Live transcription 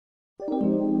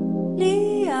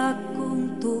Lía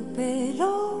con tu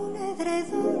pelo un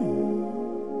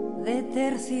edredón de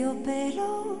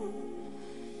terciopelo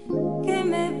que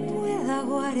me pueda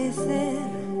guarecer.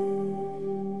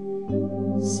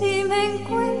 Si me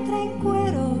encuentra en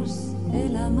cueros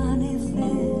el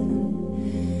amanecer,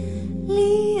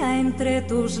 lía entre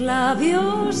tus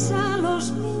labios a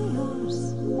los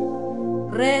míos,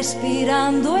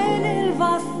 respirando en el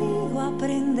vacío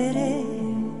aprenderé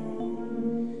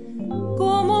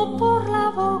cómo por la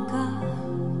boca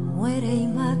muere y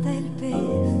mata el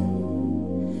pez.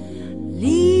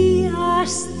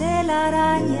 Lías de la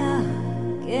araña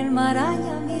que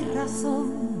enmaraña mi razón,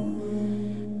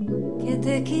 que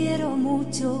te quiero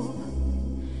mucho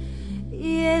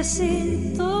y es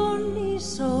sin ton ni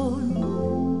son.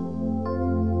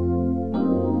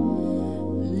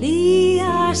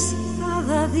 Lías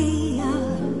cada día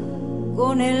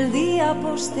con el día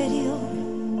posterior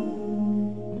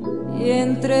y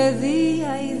entre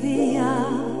día y día.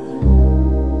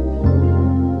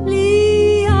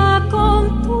 Lía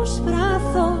con tus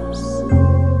brazos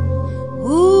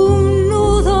un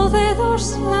nudo de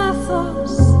dos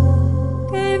lazos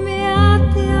que me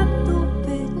ate a tu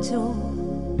pecho,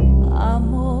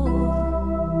 amor.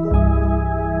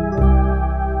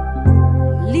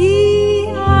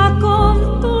 Lía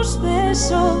con tus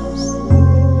besos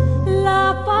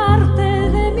la parte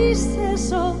de mis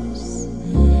sesos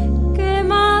que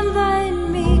manda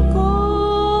en mi corazón.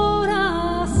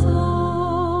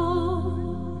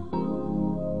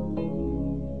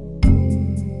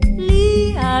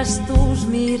 Lías tus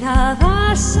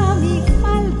miradas a mi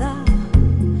falda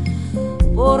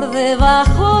por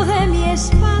debajo de mi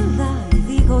espalda y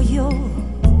digo yo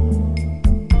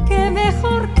que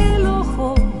mejor que el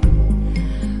ojo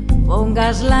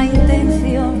pongas la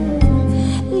intención.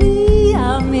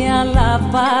 Líame a la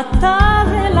pata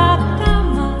de la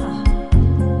cama,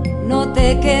 no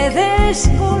te quedes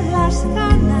con las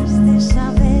ganas de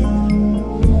saber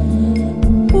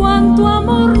cuánto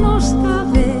amor nos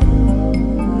cabe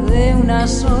de una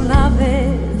sola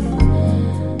vez.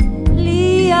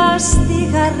 Lías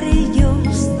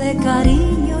cigarrillos de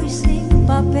cariño y sin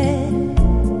papel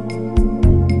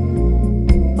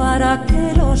para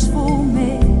que los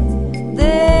fume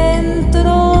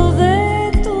dentro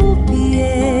de tu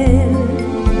piel.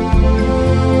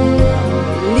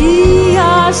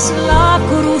 Lías la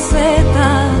cruceta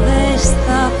de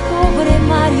esta pobre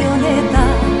marioneta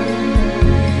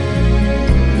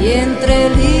y entre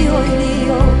lío y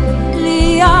lío,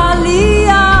 lía,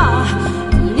 lía,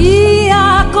 lía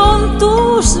con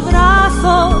tus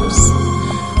brazos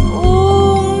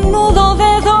un nudo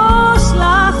de dos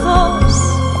lazos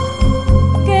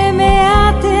que me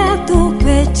ate a tu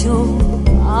pecho,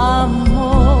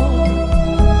 amor.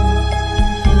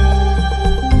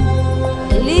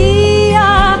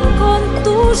 Lía con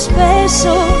tus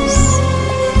besos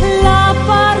la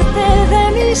parte de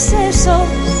mis sesos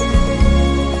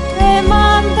que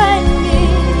manda en mi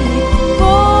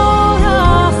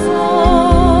corazón.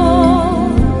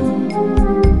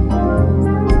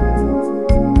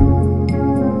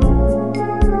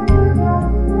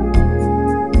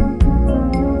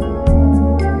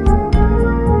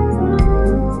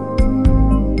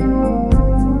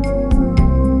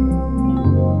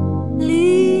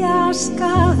 Lías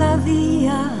cada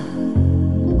día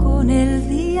con el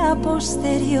día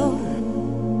posterior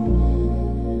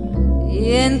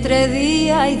y entre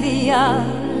día y día,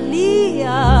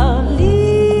 lía,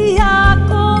 lía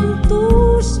con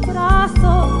tus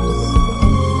brazos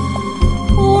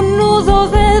un nudo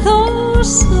de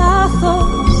dos lazos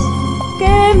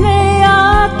que me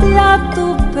ate a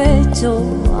tu pecho,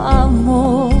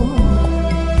 amor.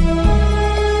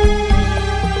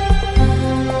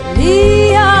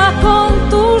 Lía con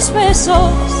tus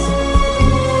besos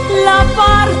la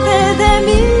parte de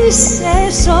mis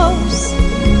sesos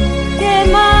que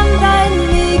manda en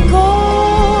mi corazón.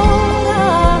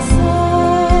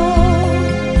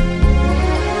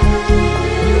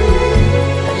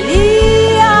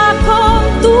 Lía con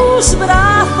tus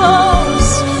brazos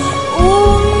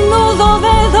un nudo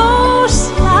de dos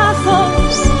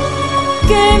lazos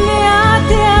que me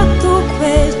ate a tu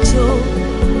pecho,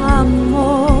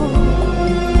 amor.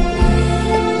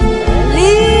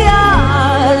 Lía,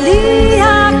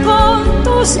 lía con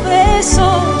tus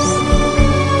besos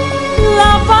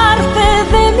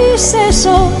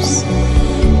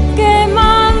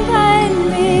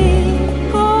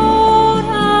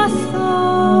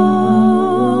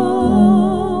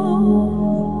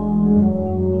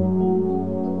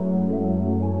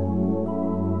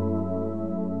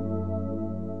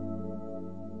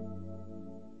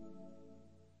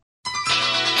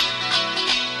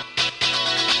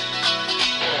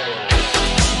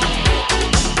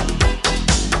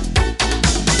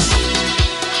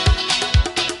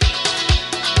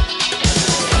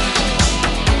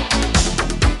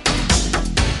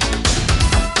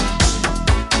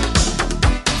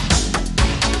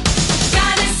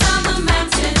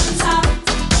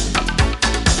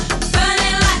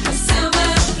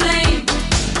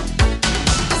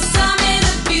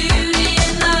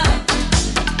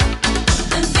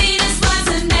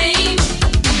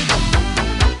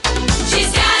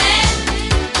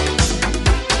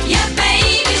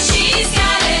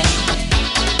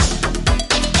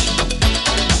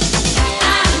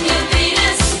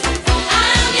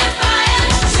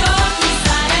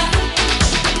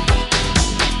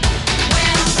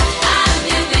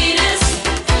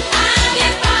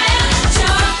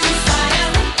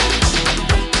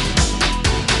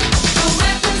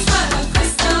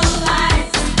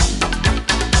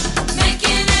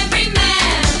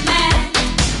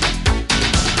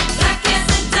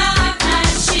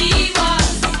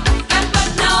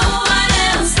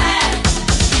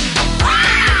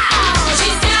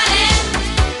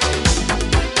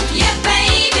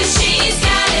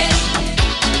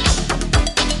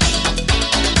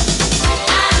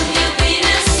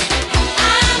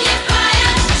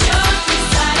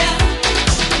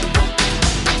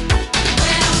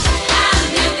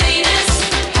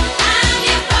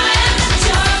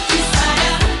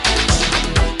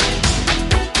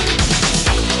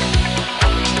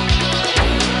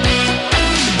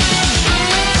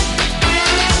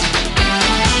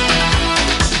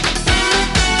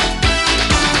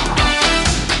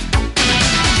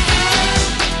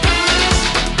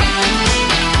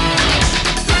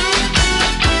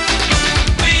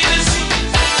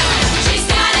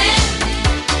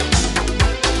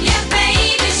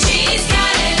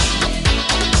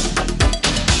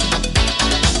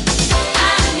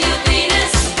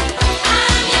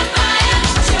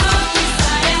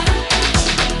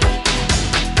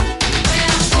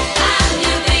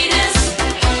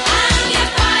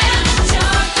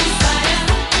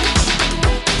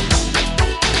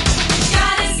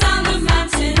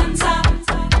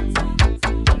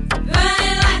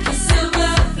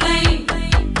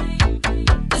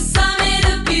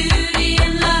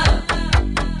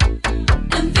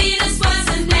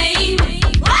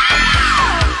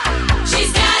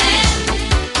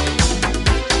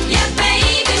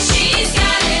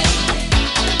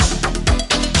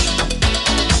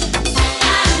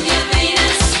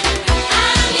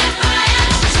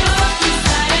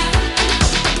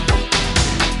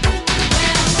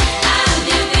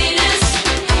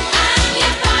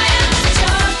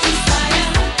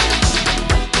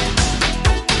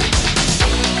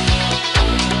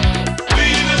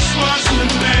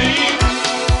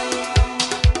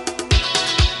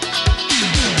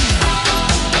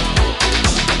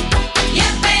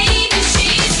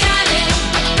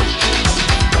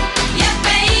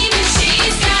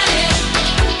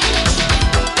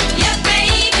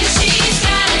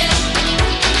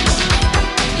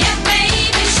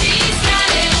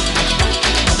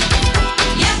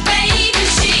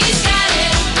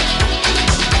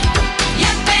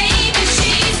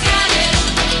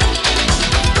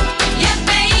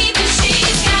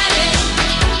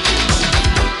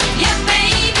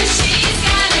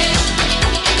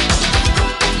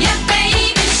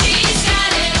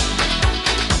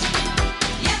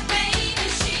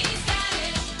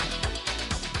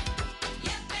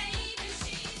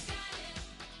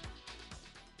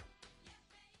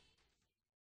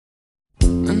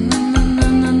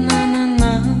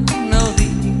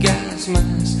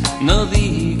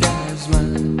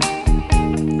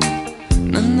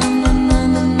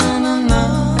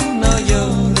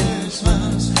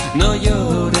no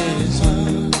llores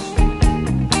más.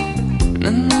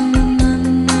 Na, na, na, na,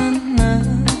 na, na,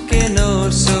 que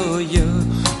no soy yo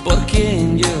por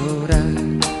quien llorar.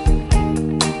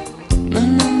 Na,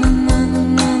 na, na, na,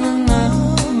 na, na, na,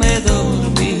 me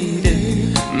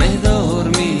dormiré, me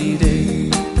dormiré.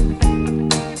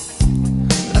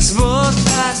 Las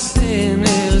botas en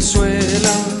el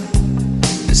suelo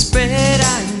me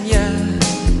esperan ya.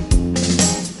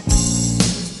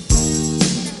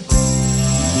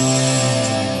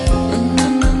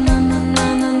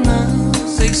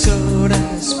 6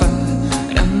 horas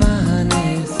para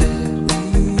amanecer.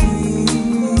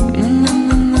 Na, na,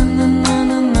 na, na, na,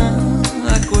 na, na,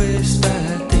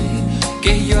 acuéstate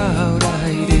que yo ahora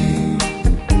iré.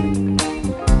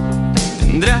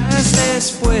 Tendrás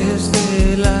después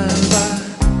del alba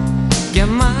que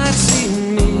amar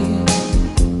sin mí.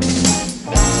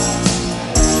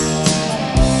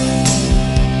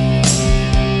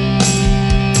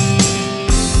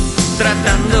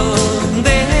 Tratando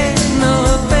de no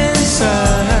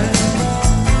pensar,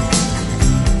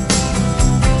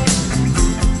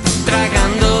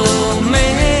 tragándome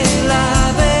la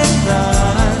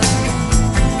verdad.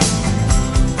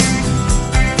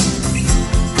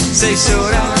 6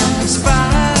 horas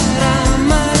para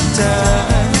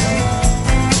marchar,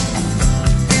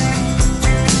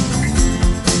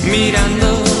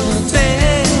 mirándote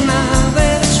una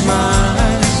vez más.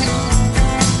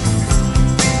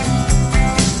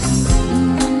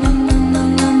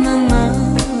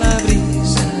 La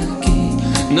brisa aquí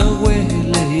no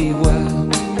huele igual.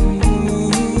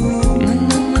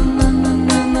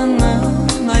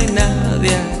 No hay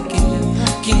nadie aquí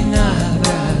quien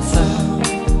abrazar.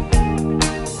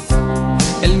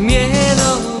 El miedo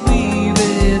vive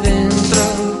dentro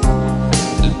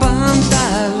del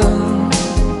pantalón.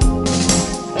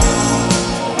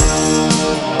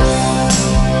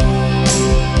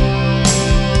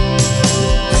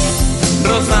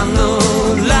 Rozando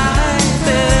la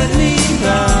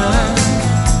eternidad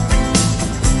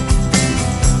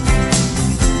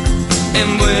en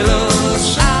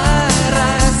vuelos a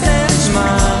ras del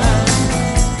mar,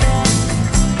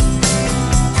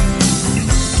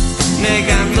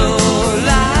 negando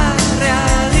la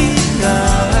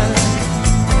realidad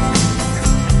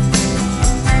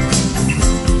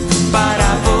para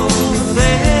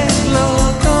poderlo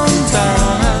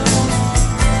contar.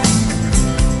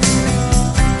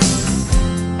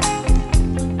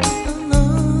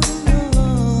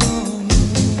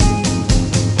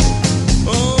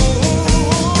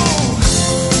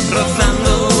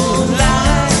 Rozando la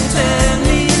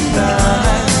eternidad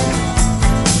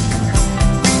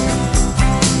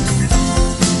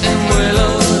en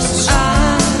vuelos a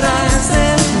ras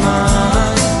del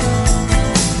mar,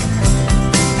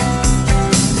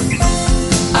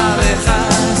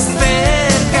 abejas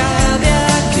cerca de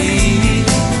aquí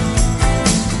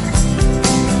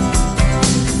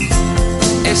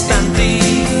están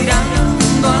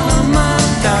tirando a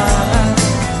matar.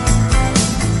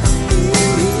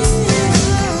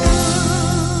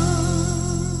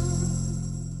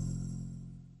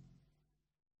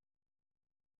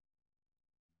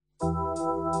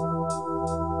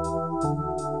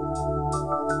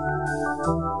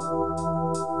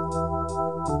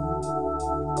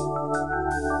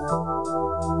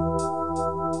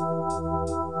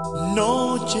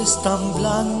 Noches tan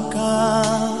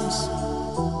blancas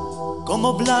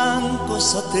como blanco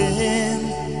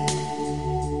satén,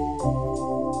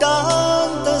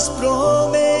 tantas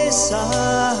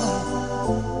promesas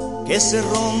que se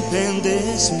rompen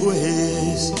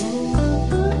después.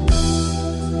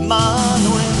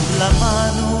 Mano en la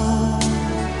mano,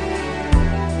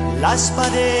 las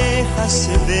parejas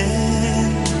se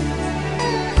ven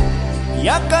y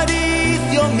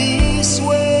acaricio mi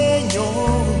sueño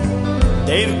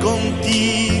de ir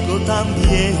contigo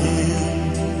también.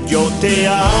 Yo te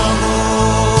amo,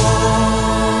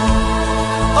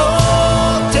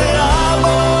 oh, te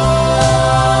amo,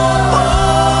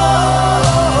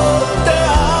 oh, te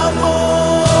amo,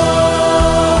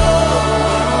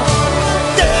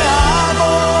 te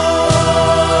amo,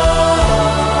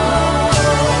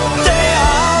 te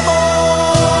amo.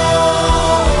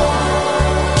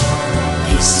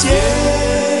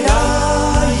 Quisiera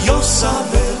yo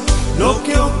saber lo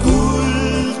que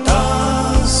ocultas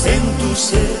en tu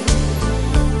ser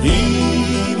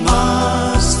y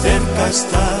más cerca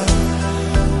estar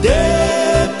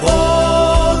de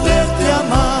poderte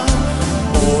amar.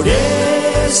 Por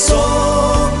eso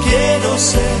quiero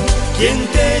ser quien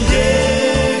te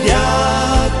llegue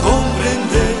a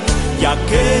comprender y a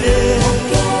querer,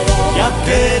 y a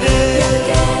querer,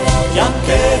 y a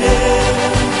querer.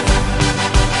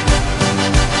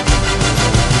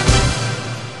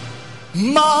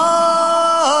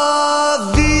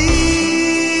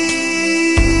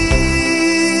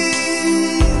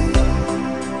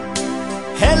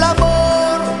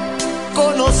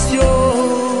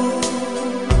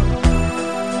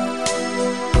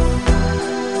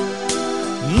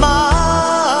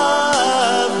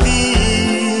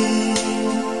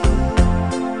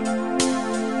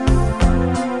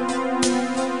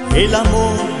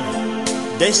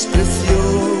 despreció.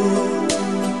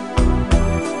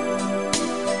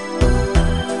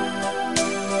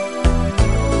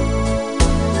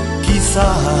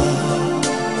 Quizá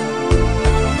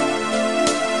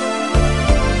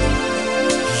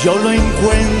yo lo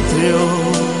encuentre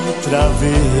otra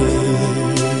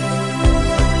vez.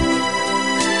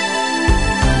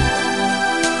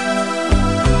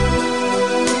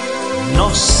 No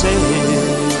sé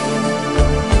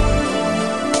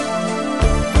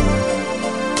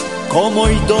cómo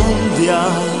y dónde ha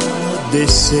de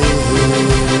ser.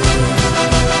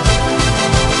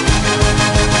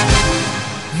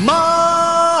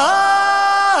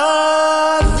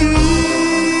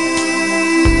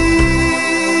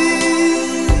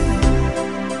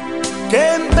 Que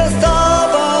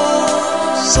empezaba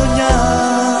a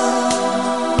soñar,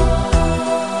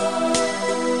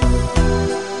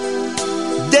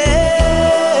 dejó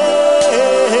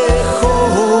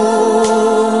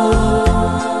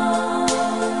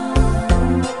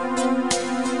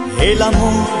el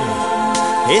amor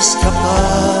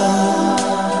escapar.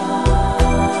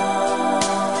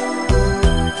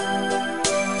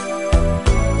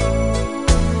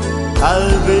 Tal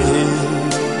vez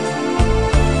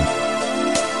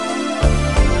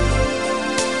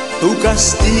tu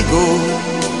castigo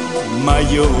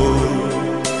mayor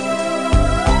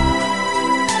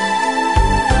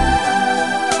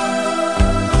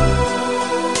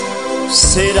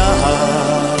será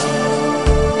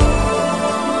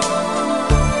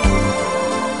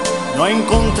no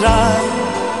encontrar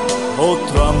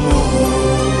otro amor.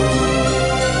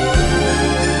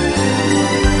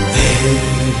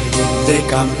 De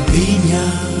campiña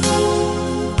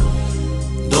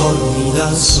dormida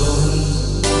al sol,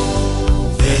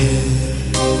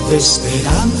 de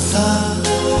esperanza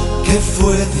que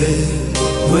fue de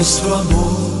nuestro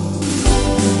amor.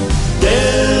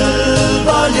 Del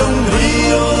valle un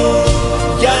río,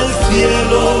 ya el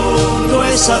cielo no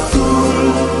es azul,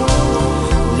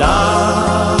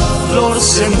 la flor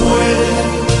se muere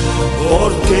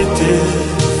porque te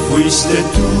fuiste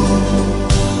tú.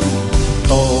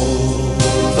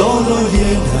 Todo lo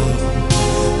llena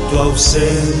tu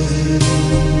ausencia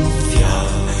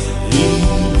y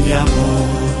mi amor.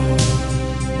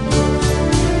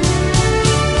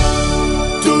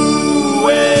 Tú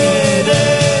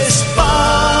eres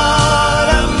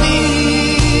para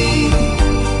mí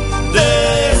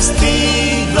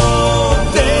destino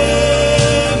de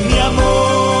mi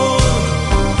amor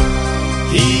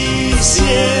y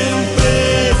siempre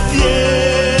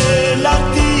fiel a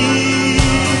ti.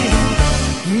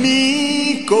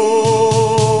 Mi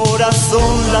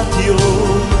corazón latió.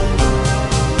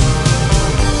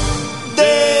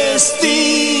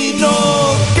 Destino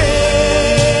que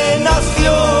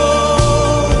nació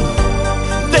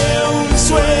de un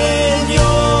sueño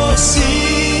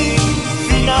sin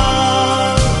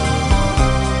final.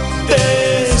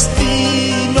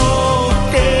 Destino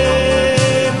que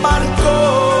marcó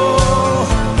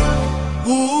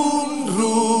un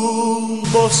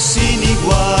rumbo sin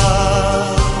igual.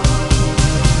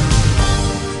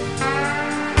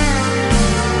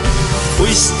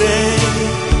 Fuiste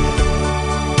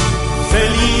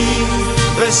feliz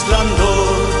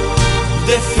resplandor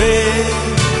de fe,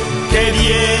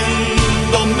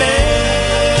 queriéndome,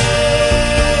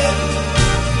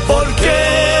 porque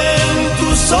en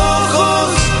tus ojos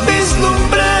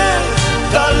vislumbré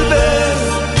tal vez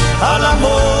al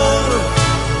amor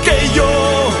que yo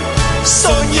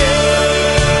soñé.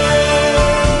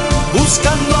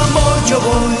 Buscando amor yo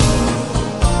voy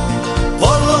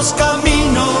por los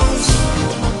caminos,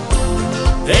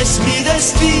 es mi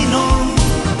destino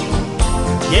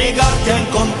llegarte a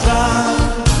encontrar,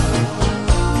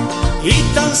 y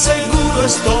tan seguro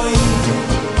estoy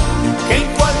que en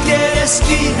cualquier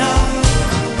esquina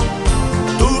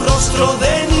tu rostro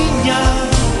de niña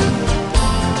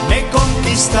me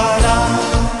conquistará.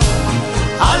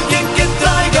 Alguien que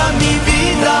traiga a mi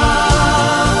vida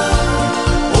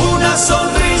una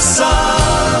sonrisa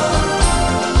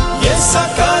y esa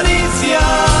caricia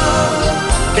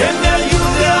que me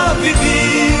ayude a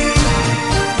vivir.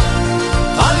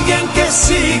 Alguien que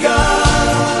siga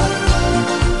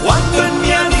cuanto en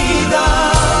mi anida,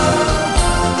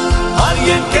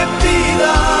 alguien que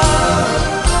pida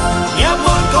mi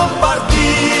amor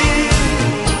compartir.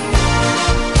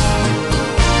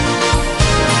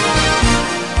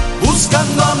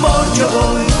 Buscando amor yo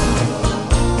voy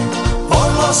por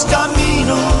los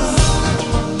caminos,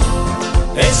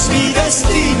 es mi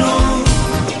destino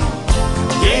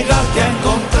llegarte a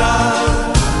encontrar,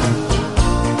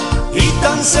 y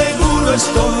tan seguro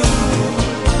estoy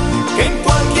que en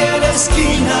cualquier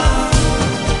esquina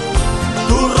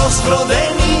tu rostro rostro de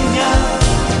niña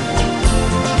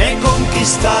me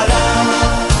conquistará,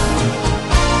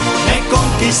 me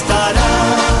conquistará.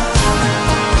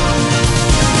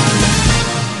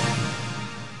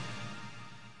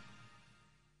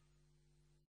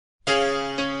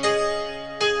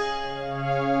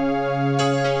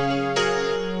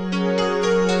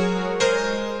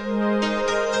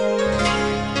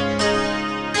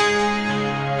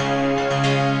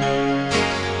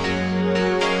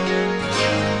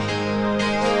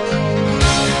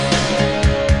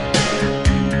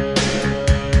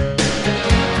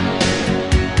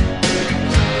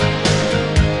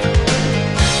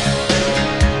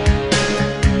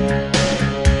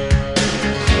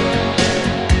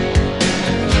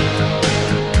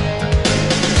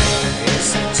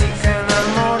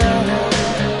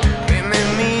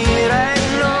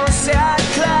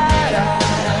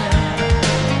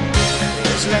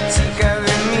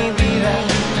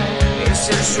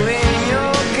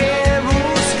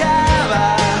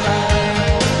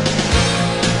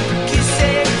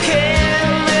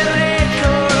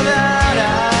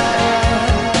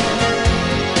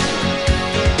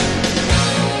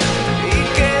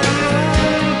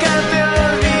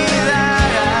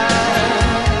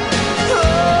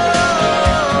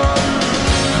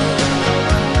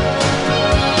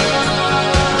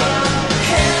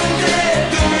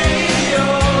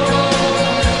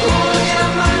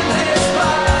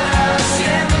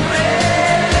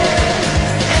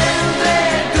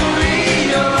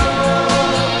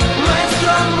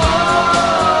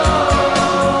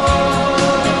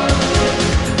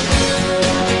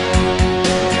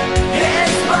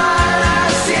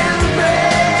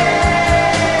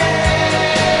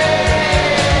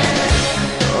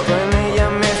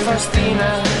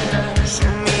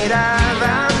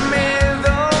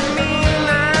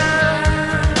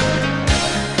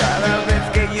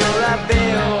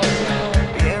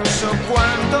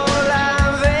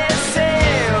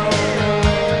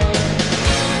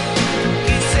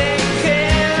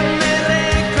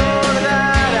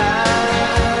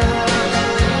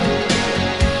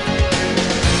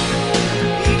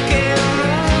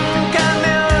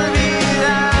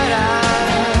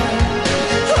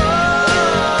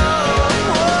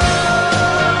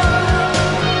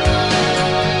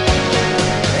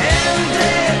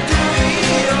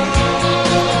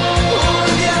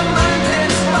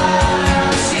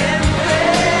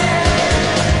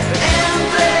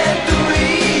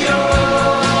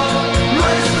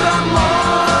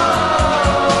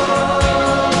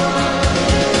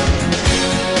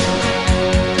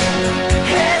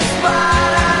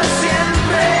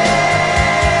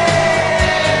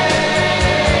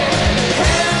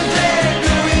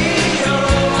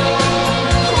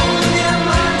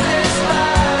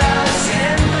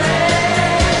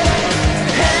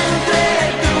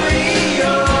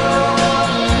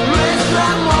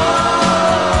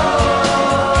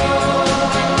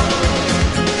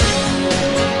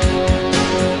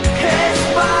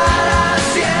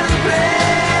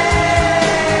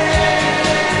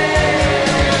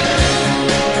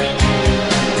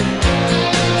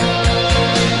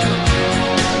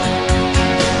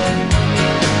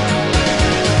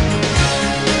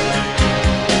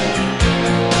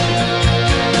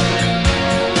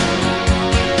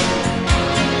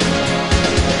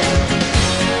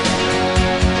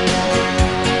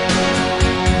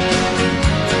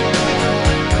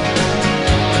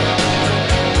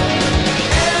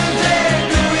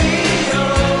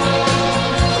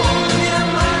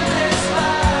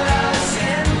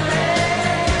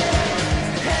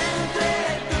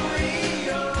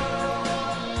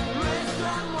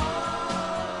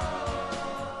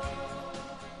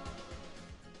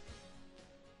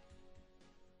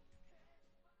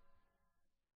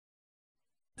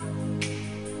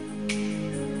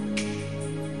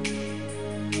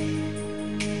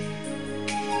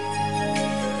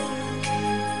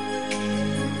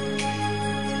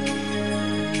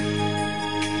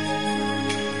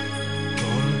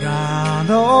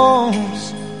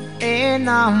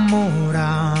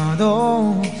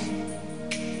 Enamorados,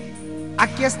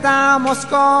 aquí estamos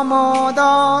como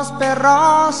dos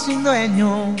perros sin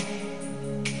dueño.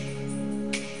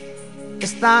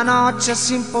 Esta noche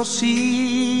es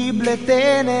imposible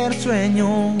tener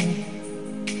sueño.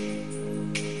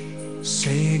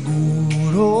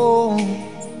 Seguro,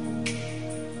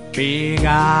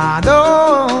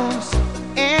 pegados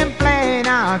en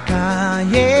plena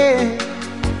calle,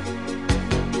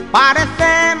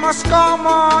 parecemos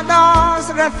como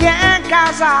dos recién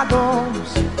casados,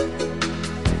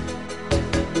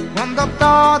 cuando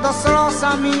todos los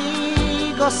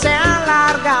amigos se han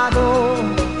largado.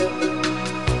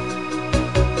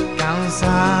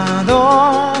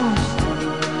 cansados,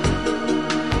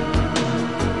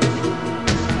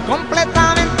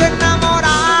 completamente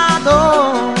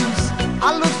enamorados,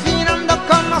 alucinando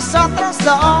con nosotros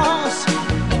dos,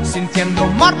 sintiendo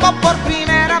morbo por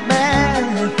primera vez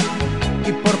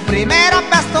y por primera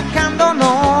vez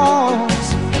tocándonos,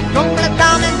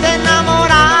 completamente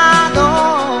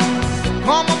enamorados,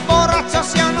 como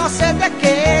borrachos yo no sé de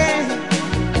qué,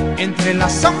 entre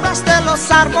las sombras de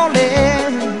los árboles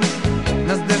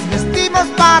nos desvestimos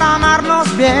para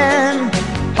amarnos bien,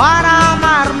 para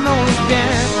amarnos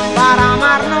bien, para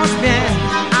amarnos bien,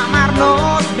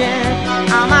 amarnos bien,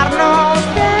 amarnos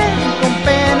bien,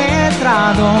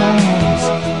 compenetrados,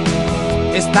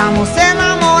 estamos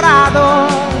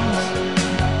enamorados,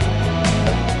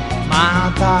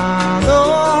 matados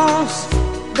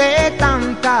de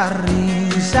tanta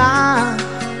risa,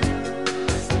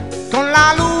 con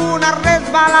la luna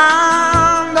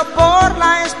resbalando por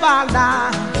la espalda.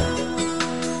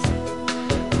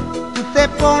 Tú te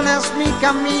pones mi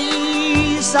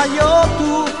camisa, yo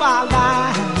tu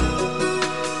falda.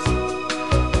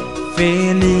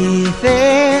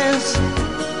 Felices,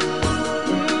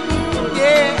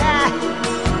 yeah,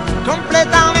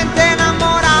 completamente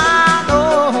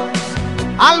enamorados,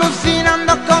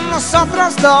 alucinando con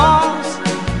nosotros dos,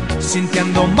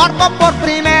 sintiendo morbo por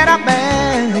primera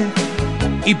vez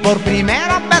y por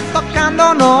primera vez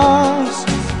tocándonos,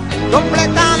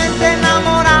 completamente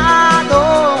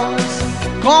enamorados,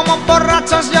 como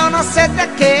borrachos yo no sé de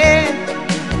qué,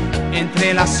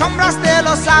 entre las sombras de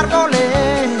los árboles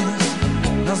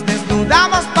nos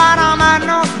desnudamos para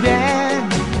amarnos bien,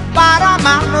 para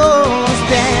amarnos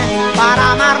bien,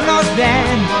 para amarnos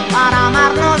bien, para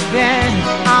amarnos bien,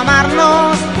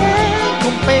 amarnos bien,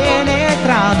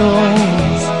 compenetrados,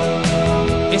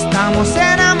 estamos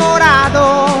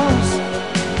enamorados.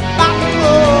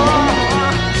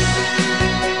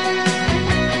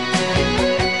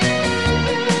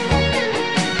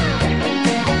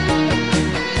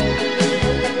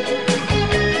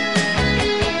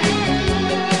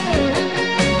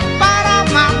 Para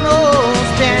amarnos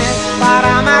bien, para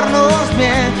amarnos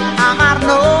bien,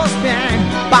 amarnos bien,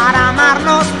 para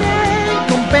amarnos bien,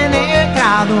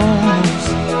 compenetrados,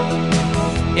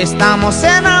 estamos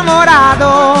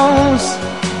enamorados,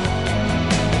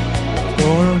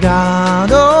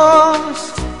 colgados,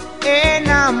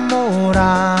 enamorados.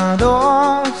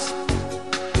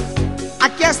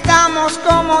 Aquí estamos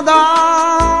como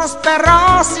dos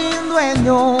perros sin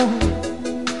dueño.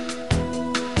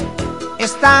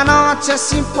 Esta noche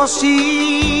es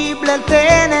imposible el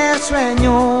tener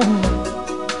sueño.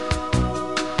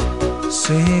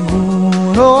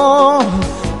 Seguro,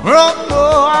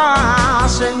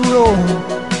 seguro,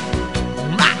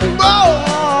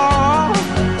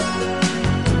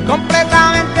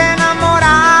 completamente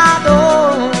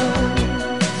enamorado,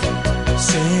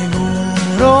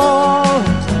 seguro,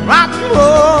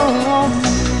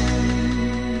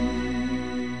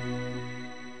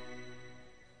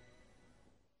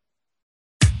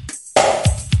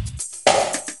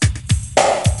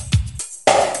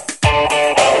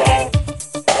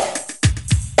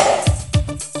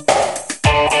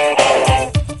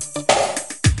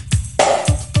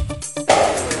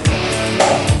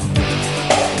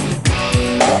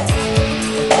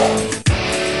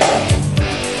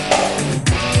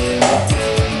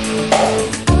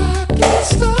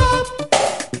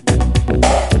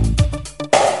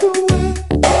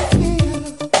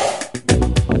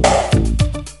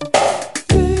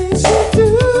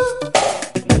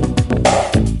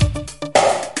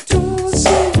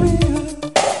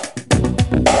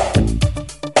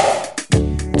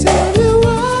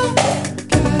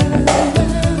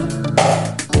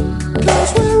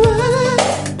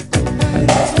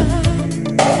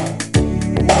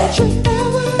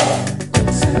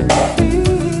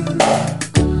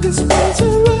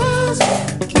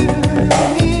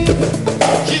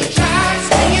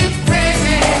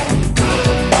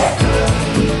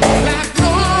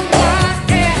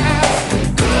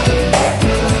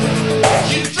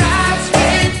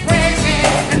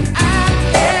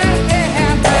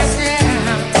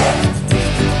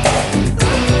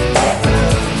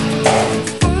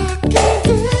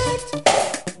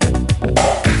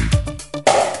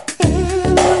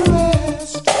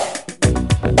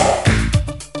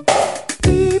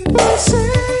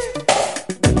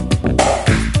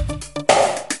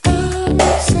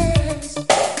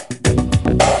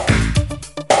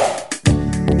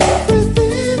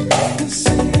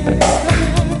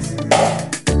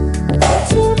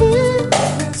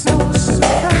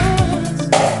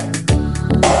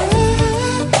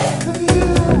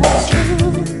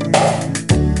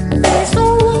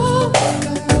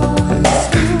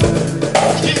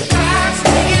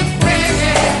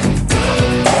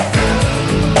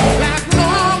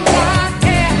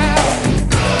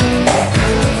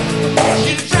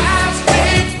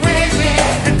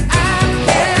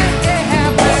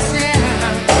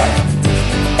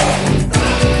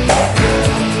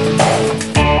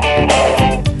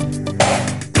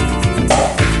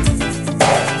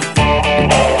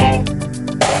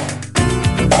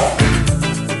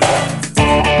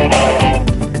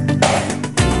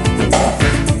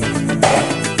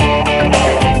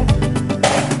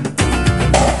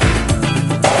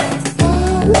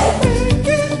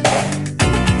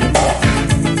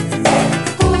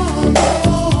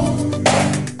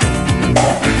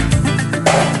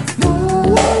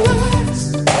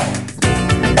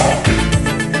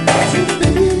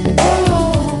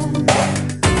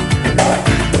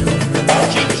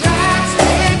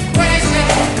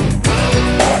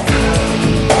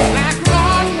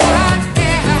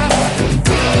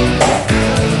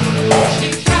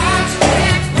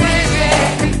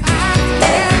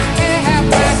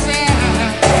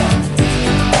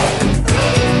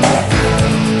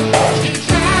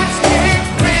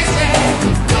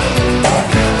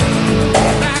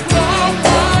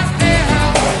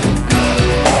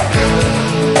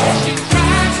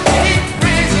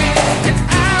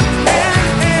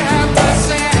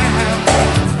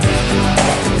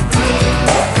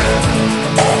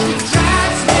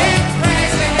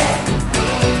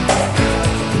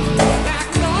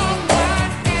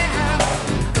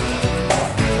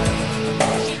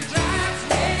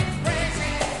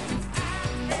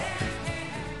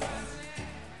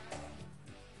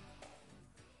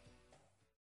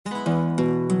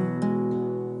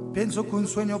 Pienso que un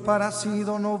sueño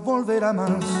parecido no volverá más.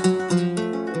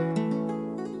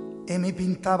 Y me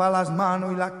pintaba las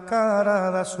manos y la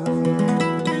cara de azul.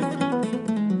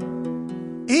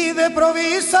 Y de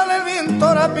provisa el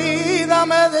viento rápida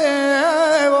me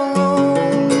llevó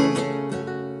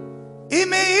y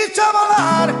me hizo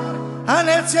volar en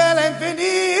el cielo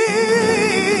infinito.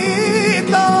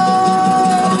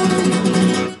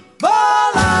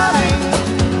 Volaré,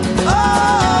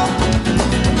 oh,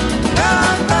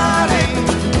 cantaré,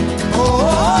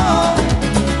 oh,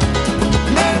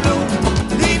 nel blu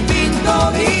dipinto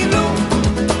di blu,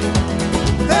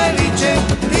 felice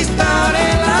di stare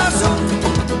lassù.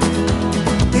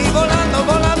 Y volando,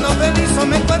 volando feliz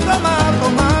me encuentro más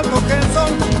alto que el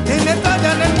sol. Y mientras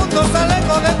ya en el mundo se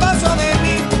lejos despacio de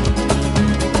mí,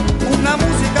 una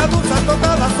música dulce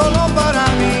tocada solo para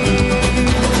mí.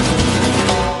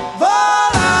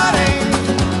 Volaré,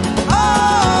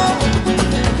 oh,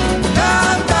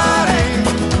 cantaré,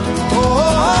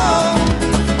 oh,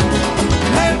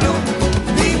 nel blu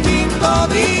dipinto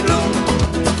di blu,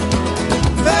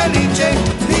 felice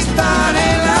di stare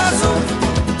lassù.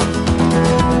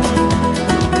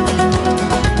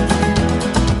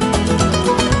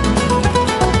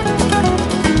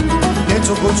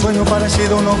 Un sueño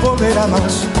parecido no volverá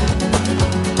más.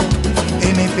 Y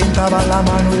me pintaba la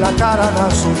mano y la cara de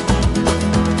azul.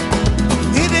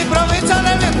 Y de improviso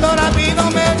el viento rápido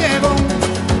me llevó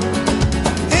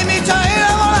y me hizo ir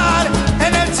a volar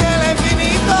en el cielo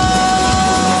infinito.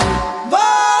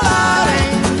 Volaré,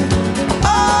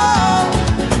 oh,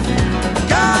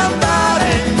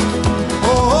 cantaré,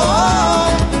 oh,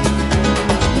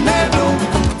 nel blu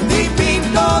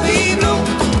dipinto di blu,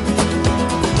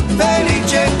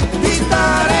 felice di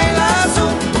stare lassù.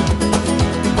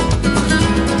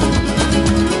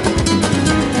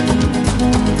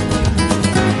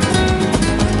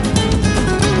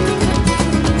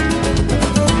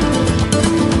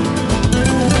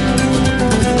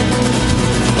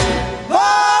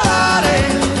 Volare,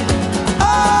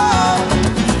 oh,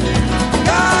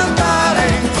 cantare,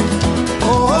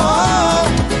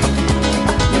 oh,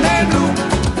 nel blu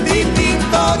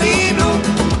dipinto di blu,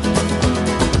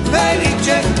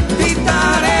 felice di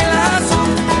stare lassù.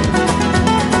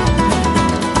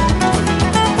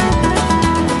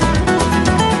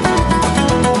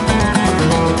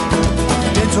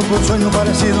 Pienso que un sueño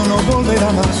parecido no volverá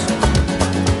más.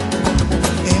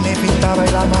 Y me pintaba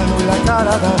la mano y la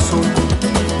cara de azul.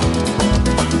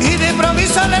 Y de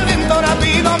improviso el viento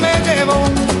rápido me llevó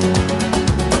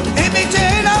y me hizo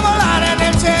ir a volar en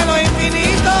el cielo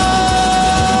infinito.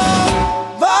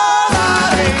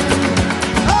 Volaré,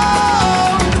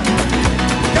 oh,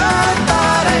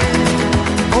 cantaré,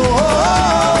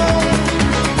 oh,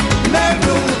 nel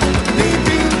blu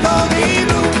dipinto di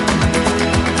blu,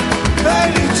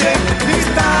 felice di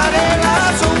stare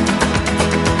lassù.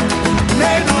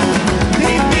 Nel blu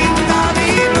dipinto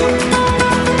di blu,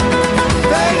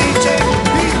 felice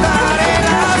di stare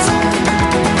lassù.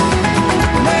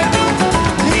 Nel blu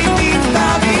dipinto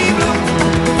di blu,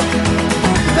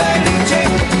 felice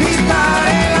di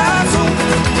stare lassù.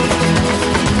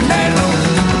 Nel blu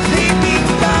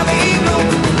dipinto di blu,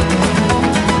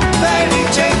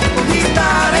 felice di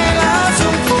stare lassù.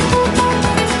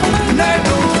 Nel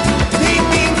blu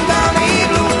dipinto di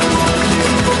blu.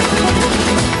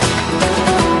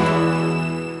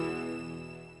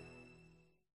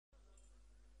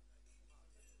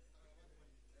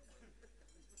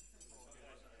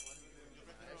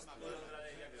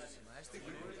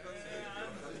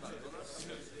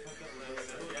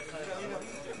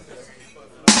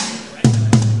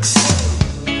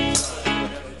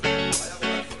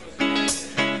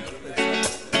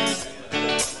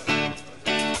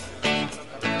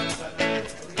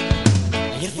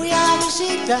 Ayer fui a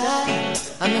visitar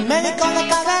a mi médico de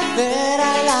cabecera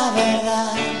y la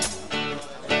verdad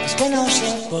es que no sé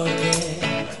por qué.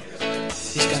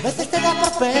 Y es que a veces te da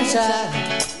por pensar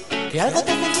que algo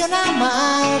te funciona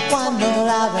mal cuando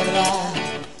la verdad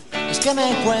es que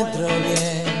me encuentro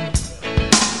bien.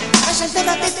 Me senté un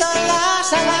ratito en la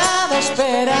sala de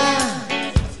espera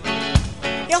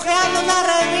y hojeando una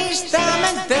revista me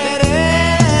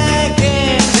enteré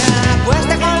que se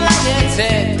acuesta con la jet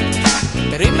set.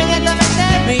 Pero inmediatamente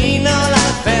vino la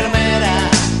enfermera.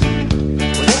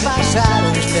 Puede pasar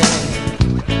usted.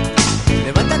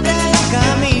 Levántate la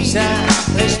camisa,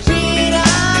 respira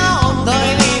hondo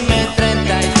y dime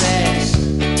 33.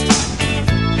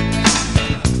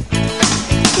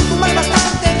 Tú fumas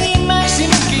bastante, dime si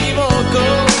me equivoco.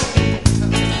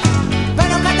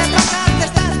 Pero ¿qué te pasa? Te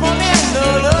estás volviendo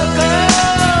loco.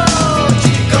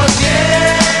 Chicos, yeah.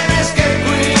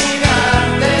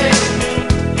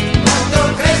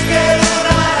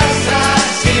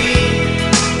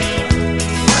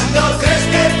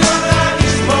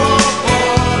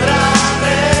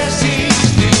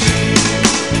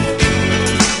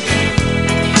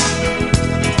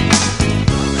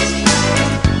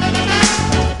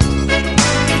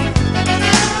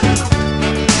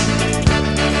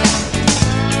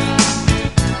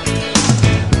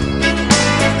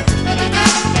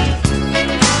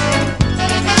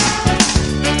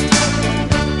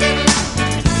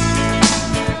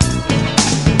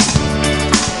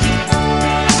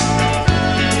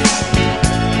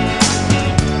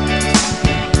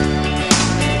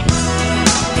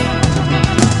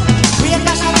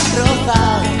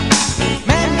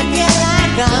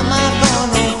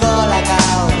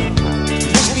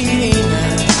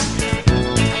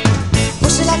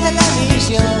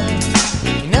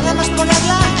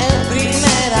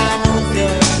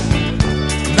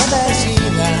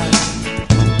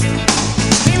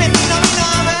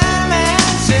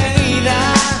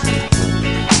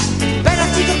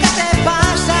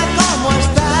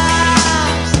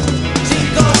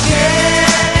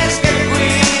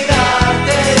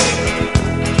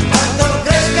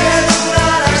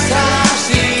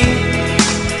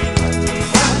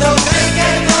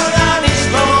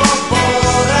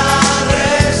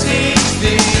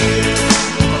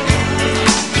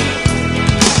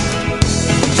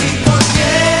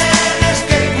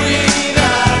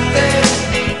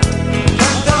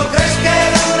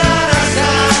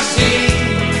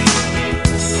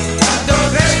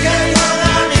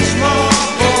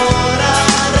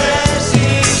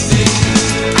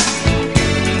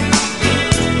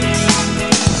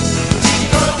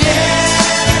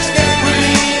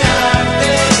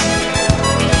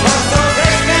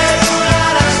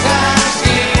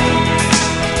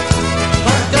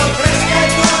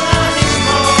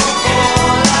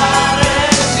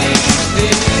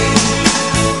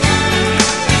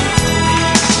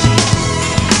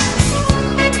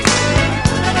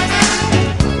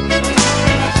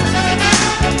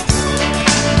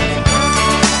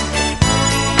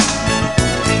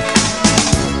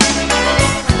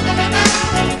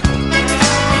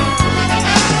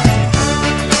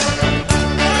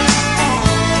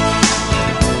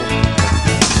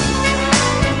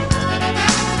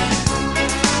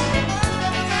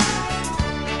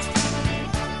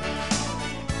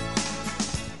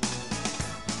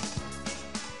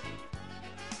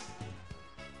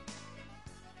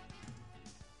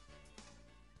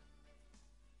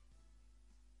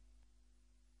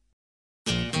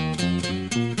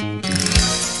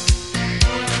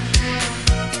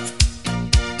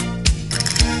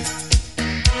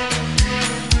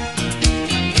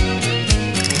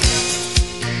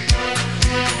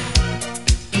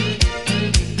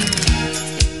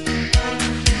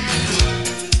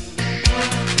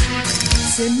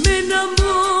 Se me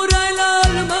enamora el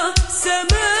alma, se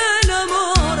me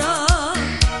enamora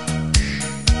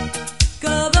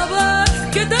cada vez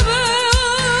que te veo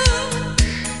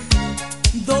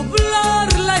doblar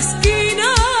la esquina,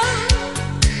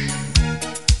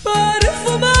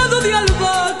 perfumado de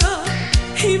albahaca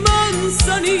y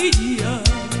manzanilla.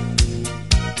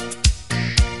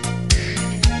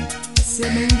 Se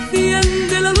me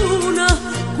enciende la luna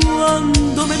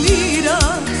cuando me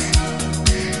miras.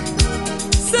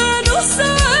 Se nos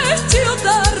ha hecho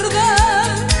tarde,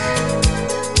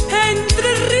 entre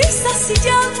risas y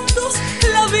llantos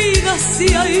la vida se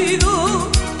ha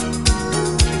ido.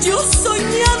 Yo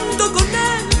soñando con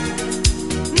él,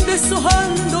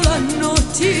 deshojando las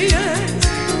noches,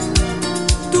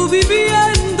 tú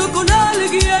viviendo con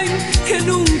alguien que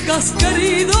nunca has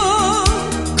querido.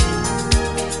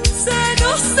 Se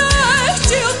nos ha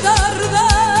hecho tarde,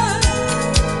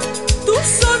 tu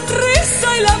sonrisa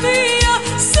y la mía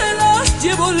se las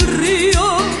llevó el río.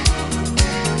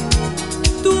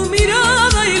 Tu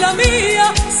mirada y la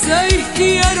mía se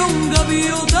hicieron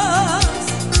gaviotas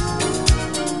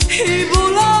y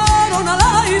volaron al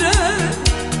aire,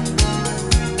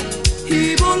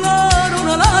 y volaron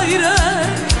al aire.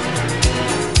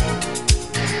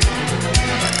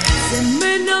 Se me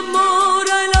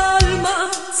enamora el alma,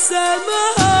 se me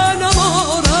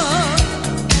enamora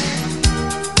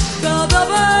cada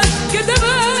vez que te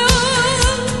veo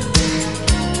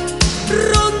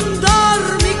rondar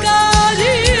mi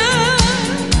calle,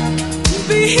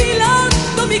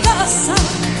 vigilando mi casa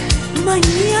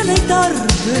mañana y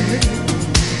tarde.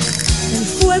 El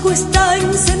fuego está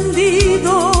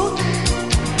encendido,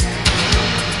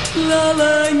 la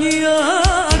leña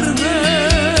arde.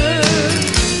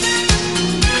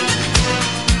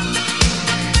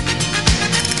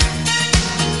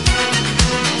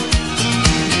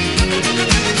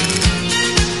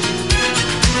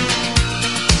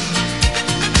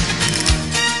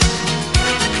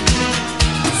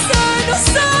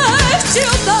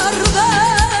 Tarde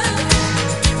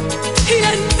y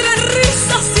entre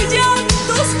risas y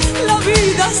llantos la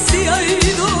vida se ha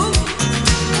ido.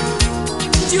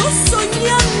 Yo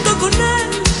soñando con él,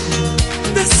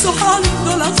 deshojando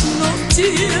las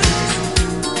noches,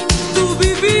 tú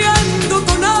viviendo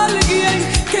con alguien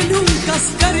que nunca has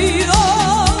querido.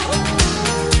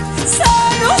 Se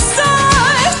nos ha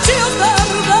hecho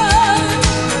tarde,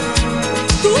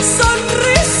 tu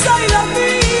sonrisa y la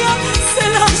mía se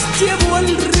las llevó el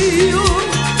río.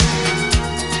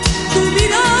 Tu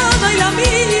mirada y la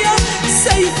mía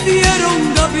se hicieron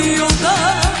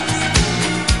gaviotas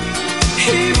y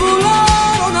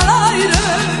volaron al aire,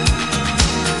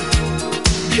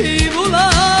 y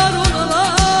volaron al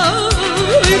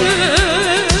aire.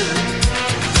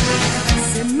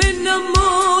 Se me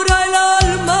enamora el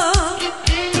alma,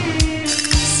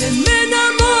 se me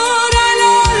enamora el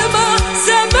alma,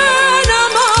 se me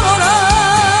enamora.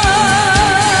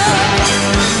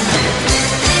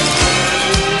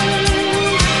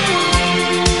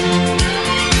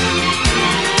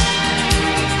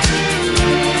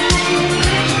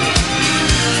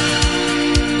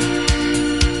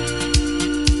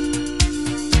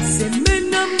 Se me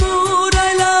enamora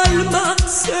el alma,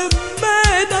 se me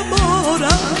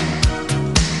enamora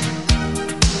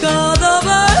cada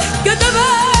vez que te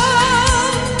veo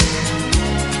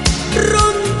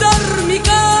rondar mi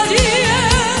calle,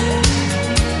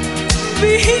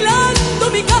 vigilando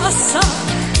mi casa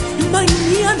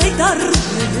mañana y tarde.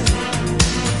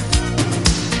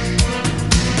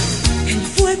 El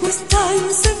fuego está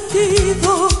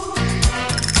encendido,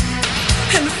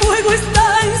 el fuego está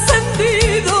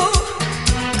encendido,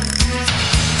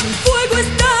 el fuego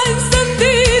está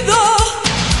encendido,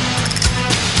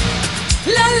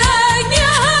 la leña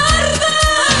arde,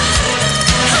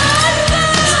 arde,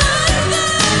 arde.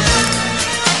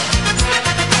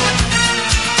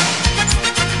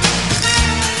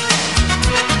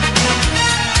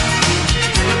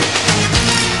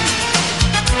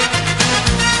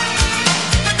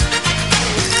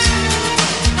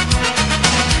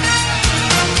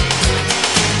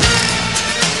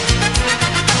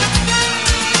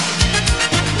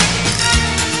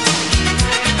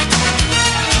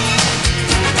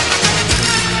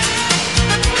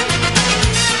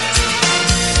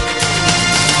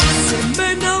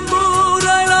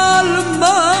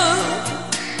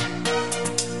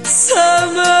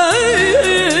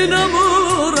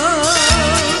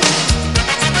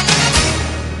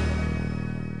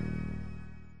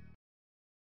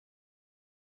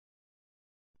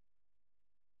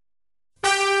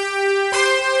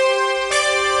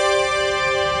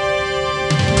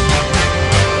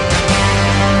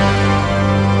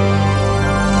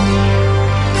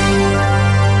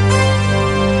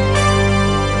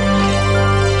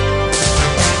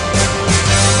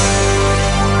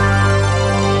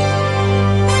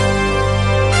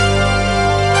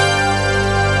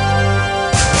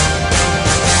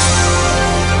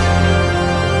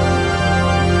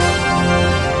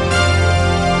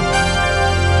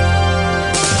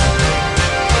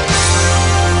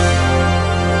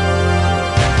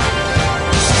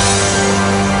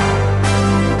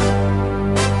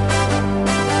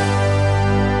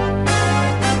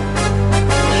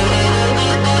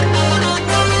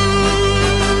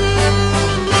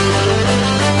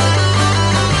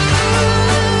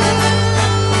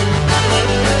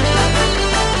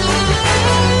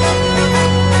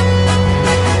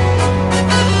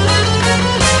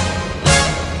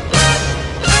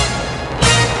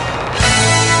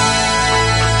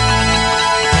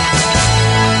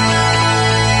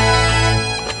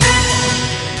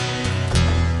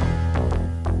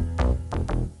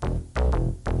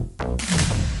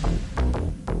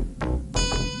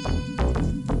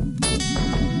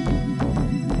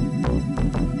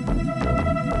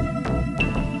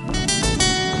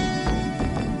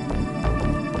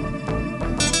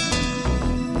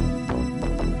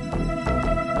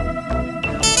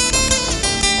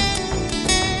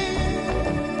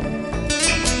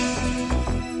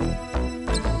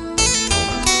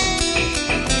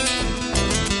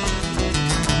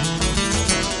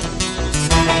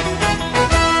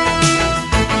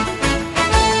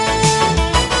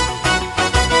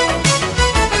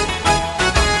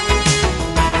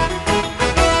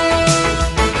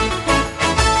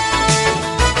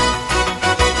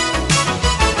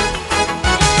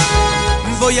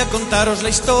 Voy a contaros la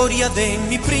historia de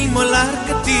mi primo el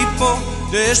arquetipo.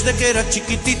 Desde que era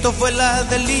chiquitito fue la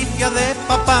delicia de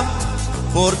papá,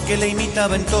 porque le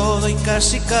imitaba en todo y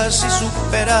casi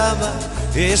superaba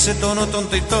ese tono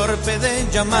tonto y torpe de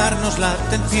llamarnos la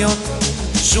atención.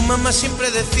 Su mamá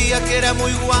siempre decía que era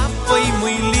muy guapo y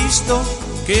muy listo,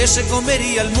 que se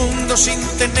comería el mundo sin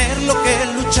tenerlo que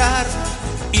luchar.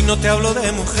 Y no te hablo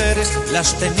de mujeres,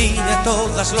 las tenía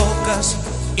todas locas,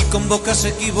 y con boca se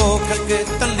equivoca el que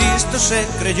tan listo se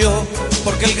creyó.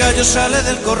 Porque el gallo sale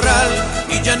del corral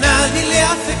y ya nadie le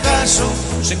hace caso,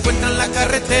 se encuentra en la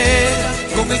carretera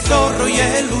con el zorro y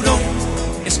el hurón.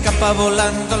 Escapa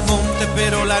volando al monte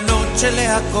pero la noche le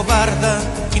acobarda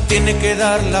y tiene que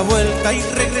dar la vuelta y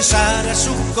regresar a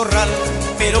su corral.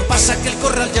 Pero pasa que el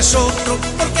corral ya es otro,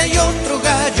 porque hay otro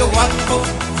gallo guapo,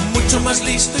 mucho más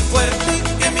listo y fuerte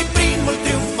que mi primo el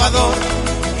triunfador.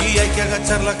 Y hay que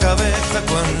agachar la cabeza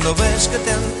cuando ves que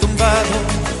te han tumbado.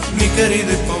 Mi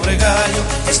querido y pobre gallo,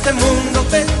 este mundo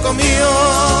te comió.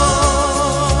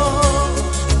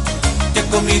 Te ha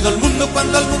comido el mundo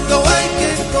cuando al mundo hay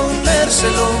que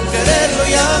comérselo, quererlo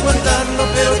y aguantarlo,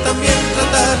 pero también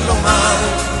tratarlo mal.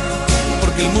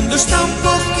 Porque el mundo está un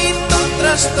poquito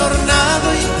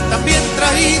trastornado y también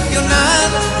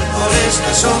traicionado por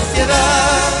esta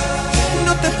sociedad.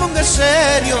 No te pongas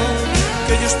serio,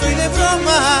 que yo estoy de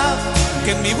broma,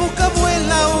 que en mi boca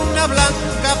vuela una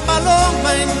blanca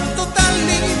paloma en total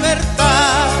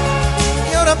libertad.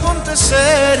 Y ahora ponte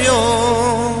serio,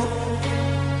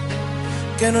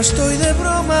 que no estoy de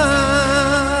broma.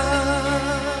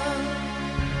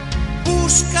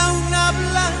 Busca una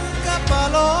blanca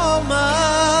paloma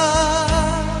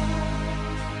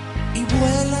y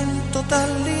vuela en total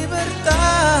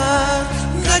libertad.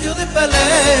 Gallo de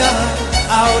pelea,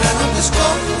 ahora no te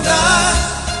escondas.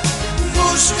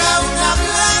 Busca una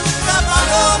blanca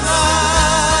paloma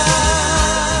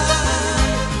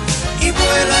y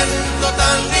vuela en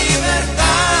total libertad.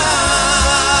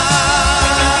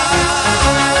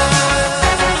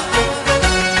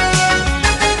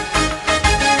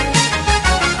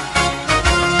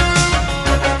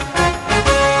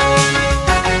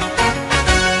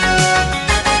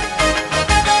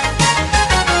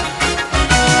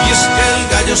 Y es que el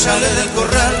gallo sale del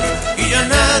corral y ya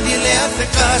nadie le hace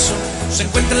caso, se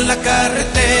encuentra en la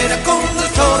carretera con el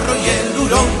zorro y el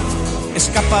hurón.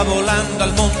 Escapa volando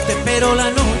al monte pero la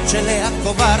noche le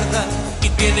acobarda y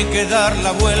tiene que dar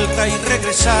la vuelta y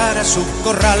regresar a su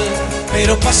corral.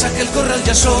 Pero pasa que el corral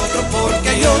ya es otro, porque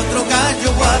hay otro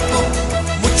gallo guapo,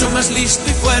 mucho más listo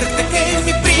y fuerte que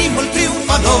mi primo el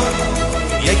triunfador.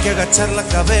 Y hay que agachar la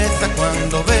cabeza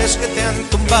cuando ves que te han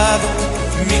tumbado.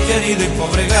 Mi querido y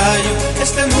pobre gallo,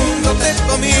 este mundo te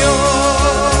comió.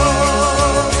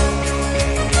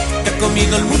 Te ha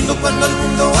comido el mundo cuando al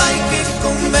mundo hay que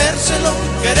comérselo,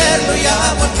 quererlo y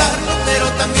aguantarlo, pero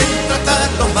también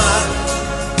tratarlo mal.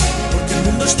 Porque el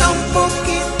mundo está un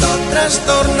poquito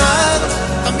trastornado,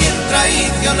 también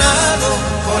traicionado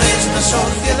por esta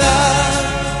sociedad.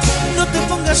 No te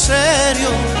pongas serio,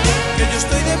 que yo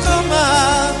estoy de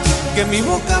broma, que en mi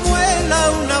boca vuela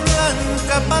una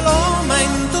blanca paloma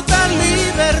en total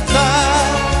libertad.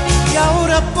 Y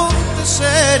ahora ponte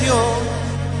serio,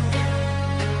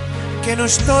 que no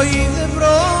estoy de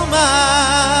broma.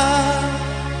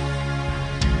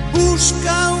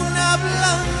 Busca una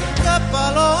blanca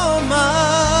paloma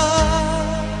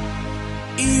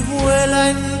y vuela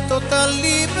en total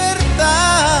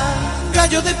libertad.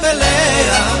 Gallo de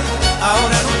pelea,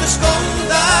 ahora no te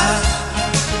escondas.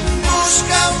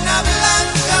 Busca una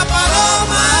blanca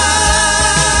paloma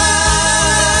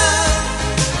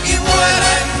y vuela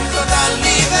en total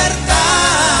libertad.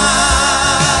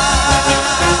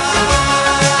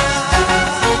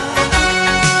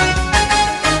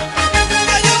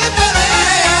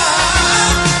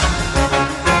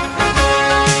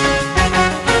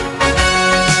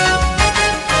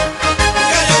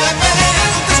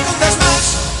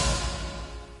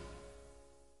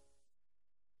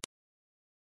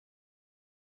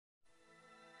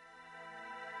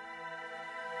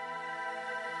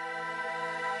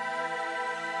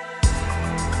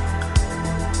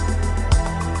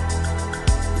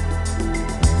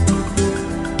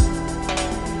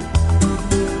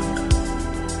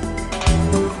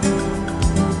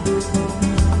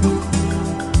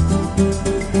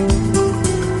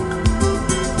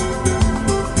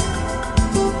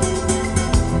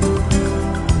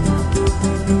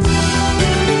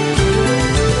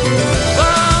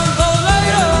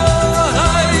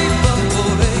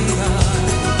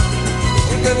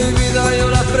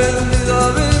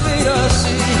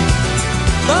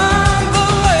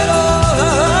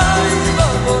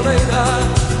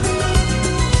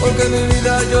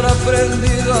 yo lo he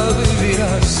aprendido a vivir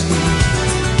así.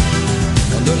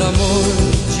 Cuando el amor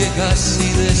llega así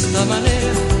de esta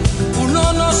manera,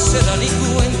 uno no se da ni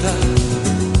cuenta.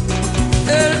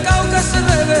 El cauca se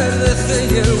reverdece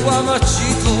y el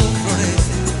guamachito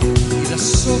florece y la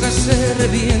soga se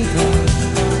revienta.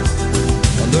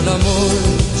 Cuando el amor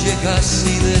llega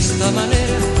así de esta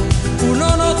manera,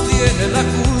 uno no tiene la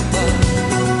culpa.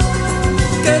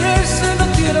 Quererse no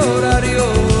tiene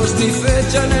horarios ni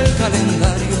fecha en el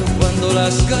calendario cuando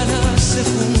las ganas se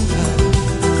juntan.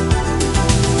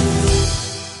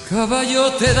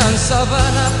 Caballo, te dan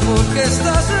sabana porque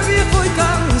estás viejo y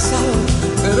cansado,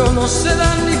 pero no se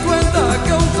dan ni cuenta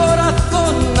que un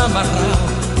corazón amarrado,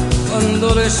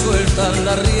 cuando le sueltan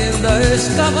la rienda, es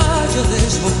caballo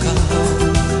desbocado.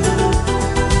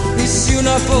 Y si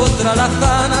una potra la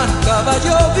zana,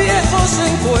 caballo viejo se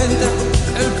encuentra,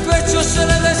 el pecho se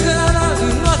le desgrana y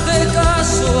no hace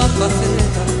caso a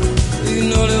faceta, y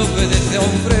no le obedece a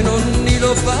un freno ni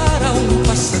lo para un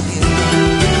pasatiempo.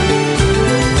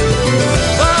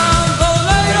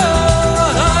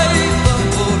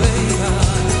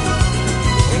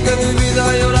 Mi vida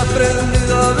yo la he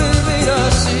aprendido a vivir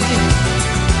así.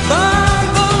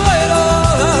 Bambolero,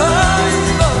 ay,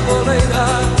 bambolera,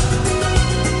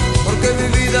 porque mi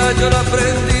vida yo la he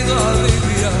aprendido a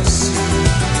vivir así.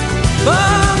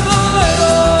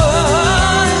 Bambolero,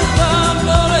 ay,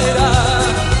 bambolera,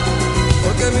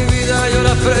 porque mi vida yo la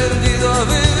he aprendido a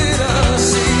vivir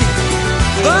así.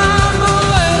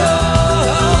 Bambolero,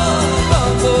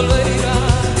 bambolera,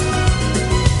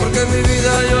 porque mi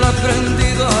vida yo la he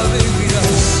aprendido a vivir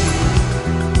así.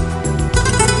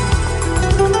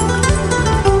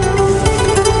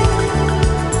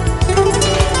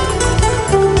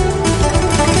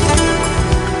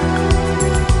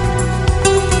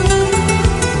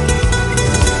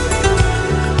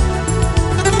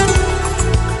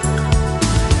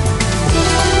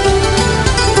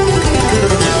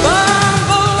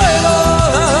 Bambolero,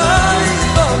 ay,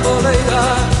 bambolera,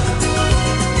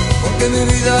 porque mi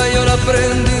vida yo la he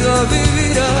aprendido a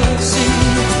vivir así.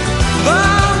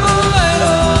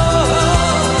 Bambolero,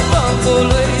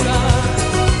 bambolera,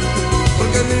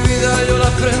 porque mi vida yo la he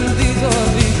aprendido a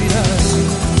vivir así.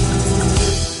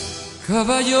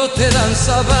 Caballo, te dan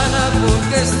sabana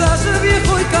porque estás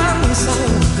viejo y cansado,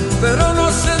 pero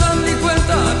no se dan ni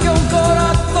cuenta que un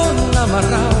corazón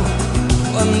amarrado,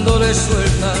 cuando le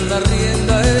sueltan la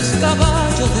rienda, es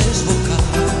caballo desbocado.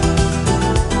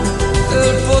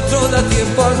 El potro da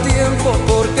tiempo al tiempo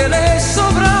porque le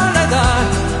sobra la edad.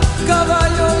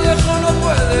 Caballo viejo no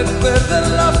puede perder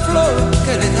la flor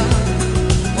que le da,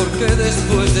 porque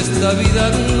después de esta vida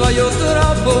no hay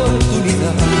otra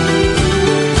oportunidad.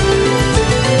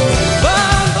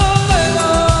 Bambolero,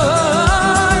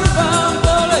 ay,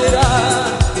 bambolera,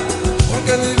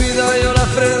 porque mi vida yo la he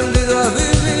aprendido a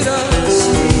vivir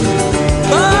así.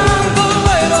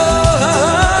 Bambolero,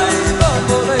 ay,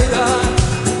 bambolera,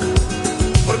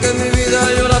 porque mi vida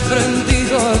yo la he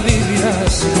aprendido a vivir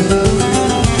así.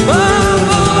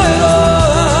 Bambolero,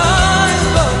 ay,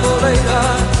 bambolera,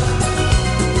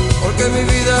 porque mi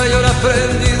vida yo la he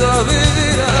aprendido a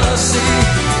vivir así.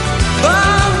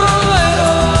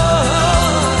 Bambolero,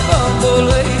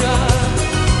 bambolera,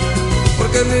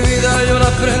 porque mi vida yo la he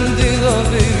aprendido a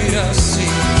vivir así.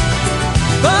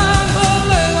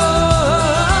 Bambolero,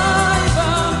 ay,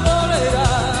 bambolera,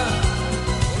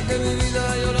 porque mi vida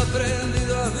yo la he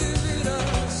aprendido a vivir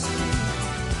así.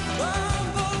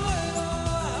 Bambolero,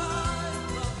 ay,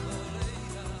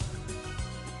 bambolera,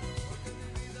 porque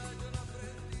mi vida yo la he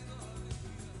aprendido a vivir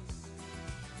así.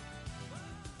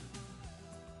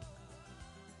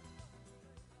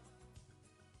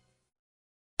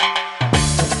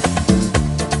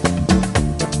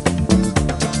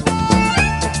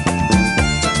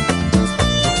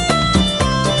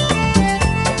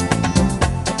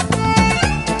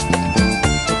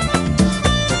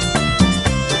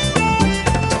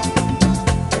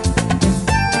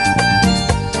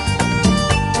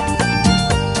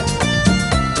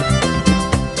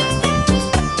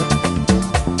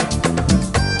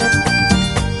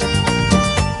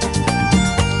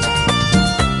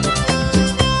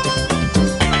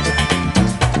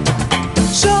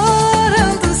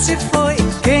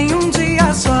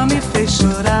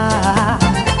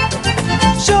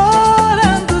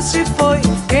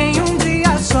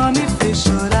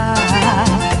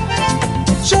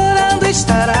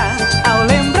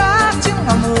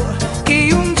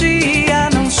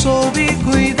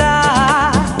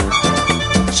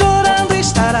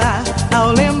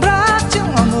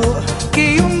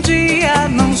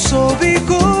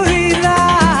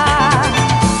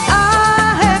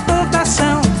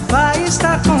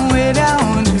 Com ele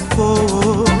aonde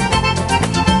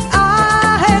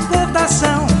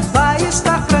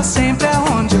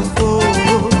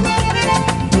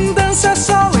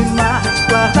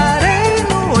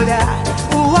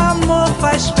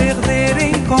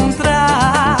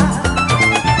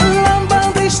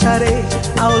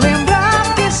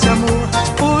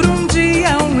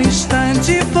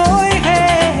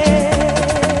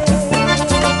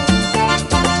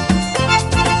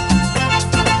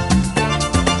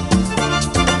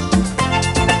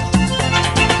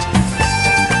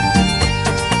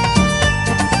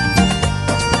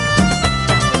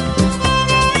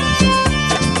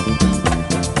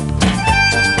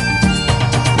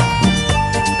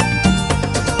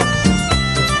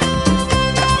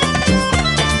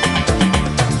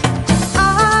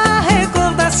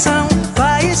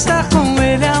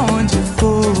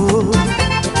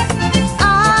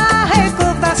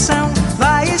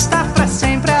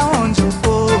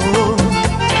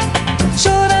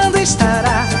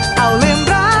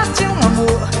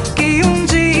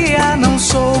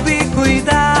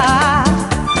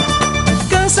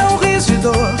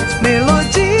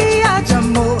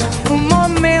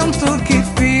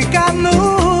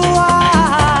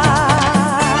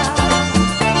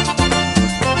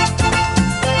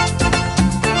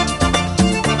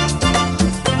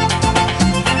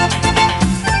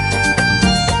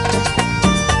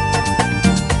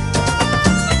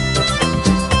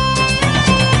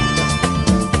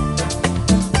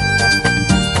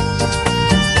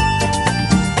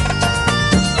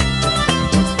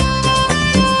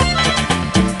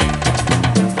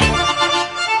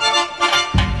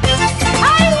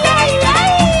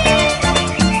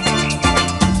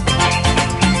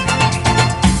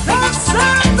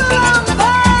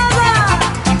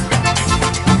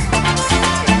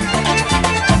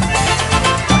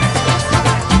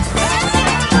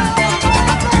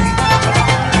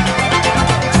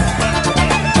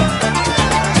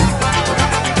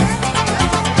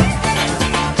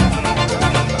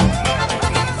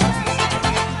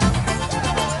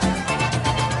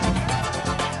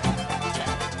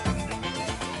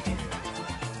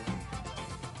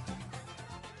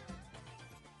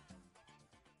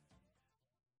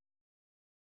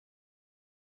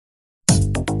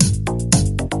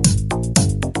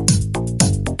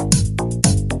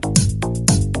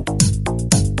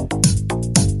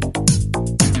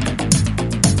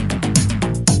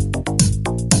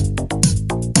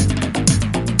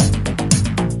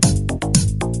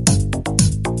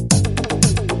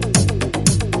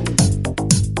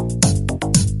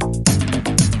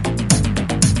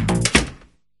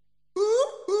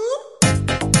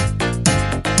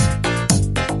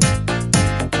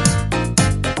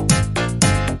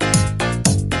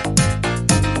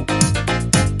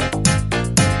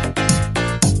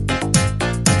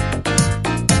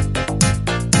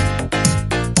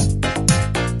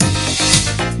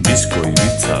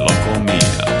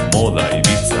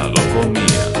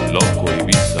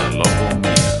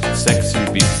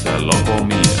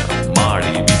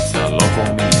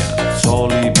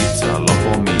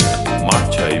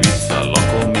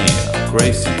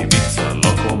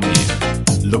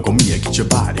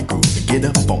Get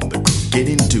up on the groove, get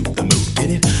into the mood, get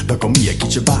it. Look on me, I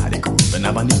get your body grooving.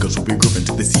 Abanicos will be grooving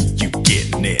till they see you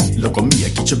getting it. Look on me, I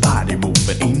get your body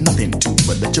moving. Ain't nothing to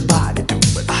it, let your body do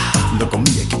it. Look on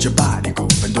me, I get your body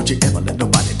grooving. Don't you ever let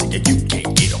nobody tell you you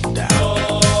can't get on down.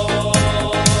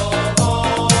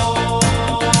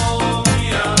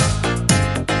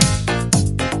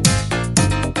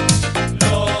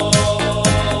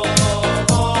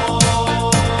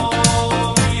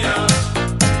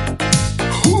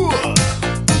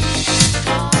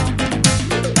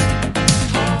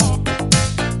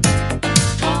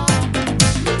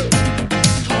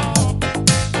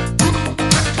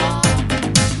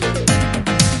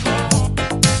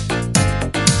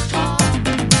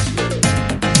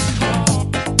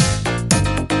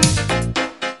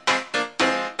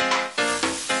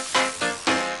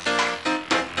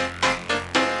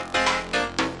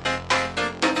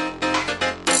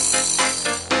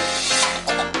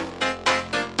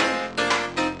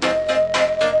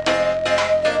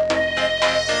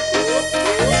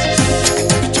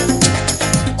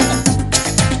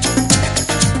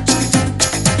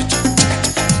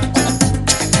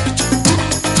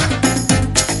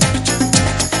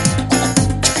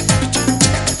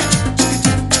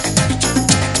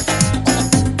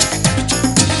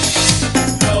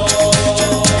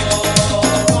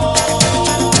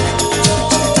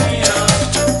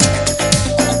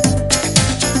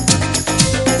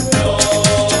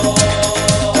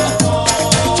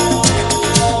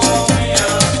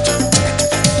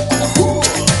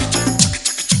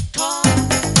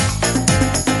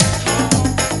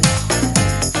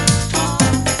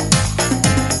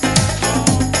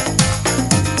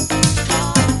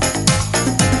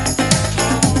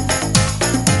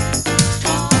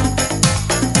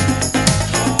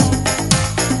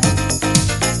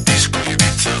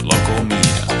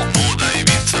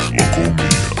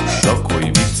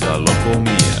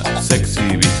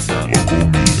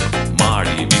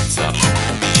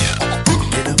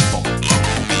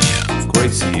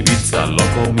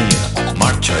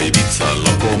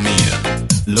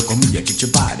 Look on me, I get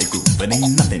your body grooving.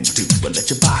 Ain't nothing to do but let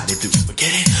your body do it.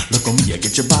 Get it? Look on me, I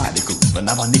get your body grooving.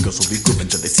 Now my niggas will be grooving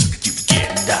till they see you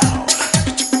get down.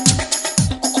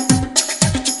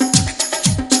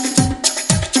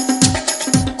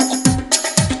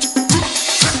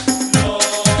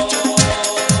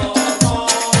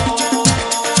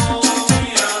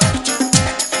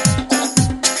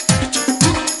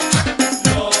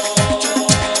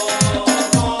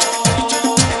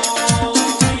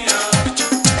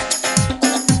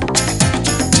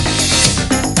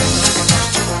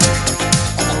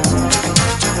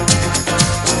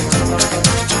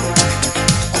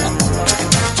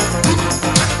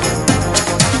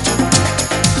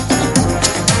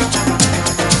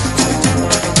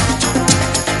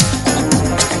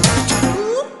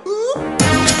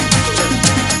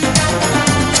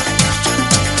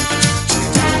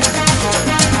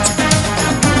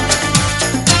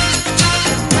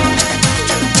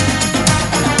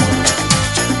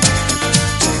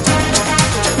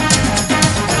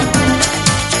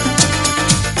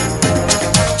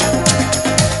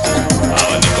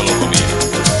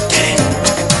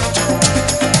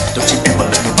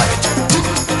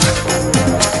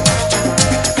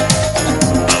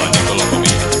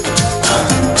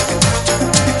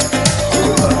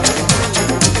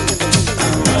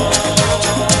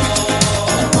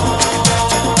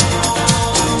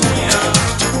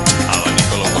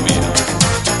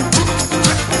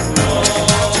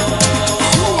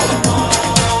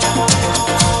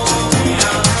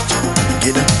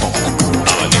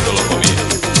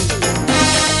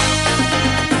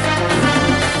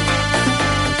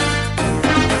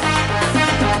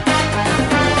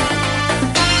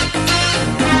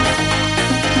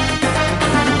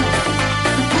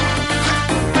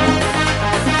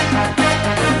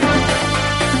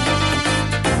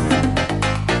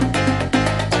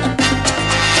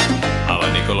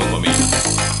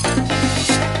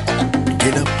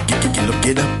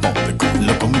 Get up on the groove.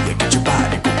 Look on me, I get your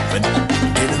body grooving.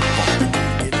 Get up on the groove.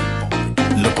 Get up on the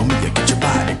groove. Look on me, I get your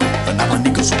body grooving. Now my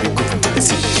niggas will be grooving till they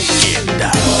see you get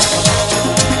down.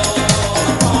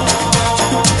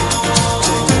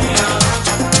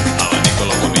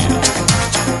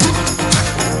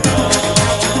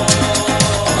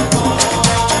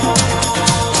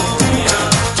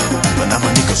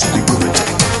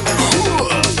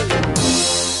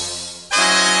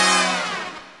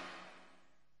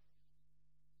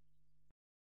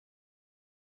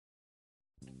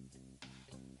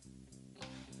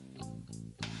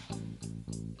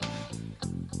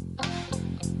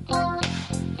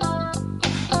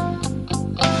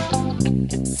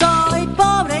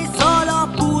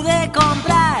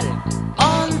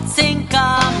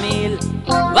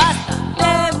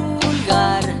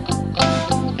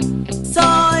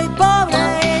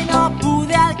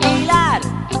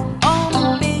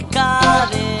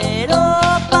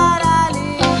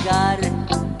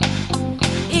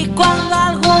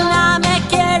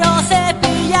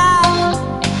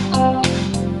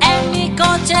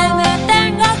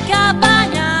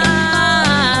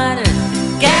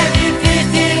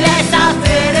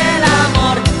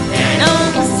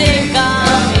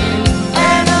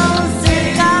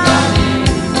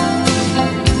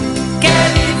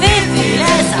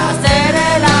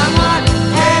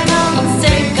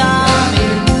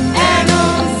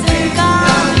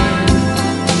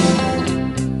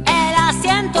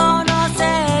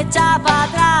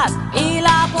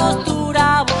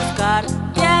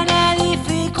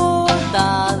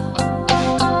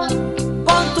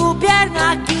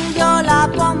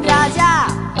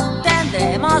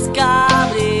 tenemos que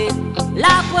abrir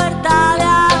la puerta de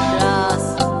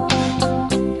atrás.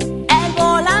 El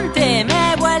volante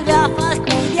me vuelve a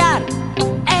fastidiar.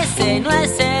 Ese no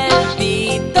es el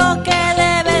pito que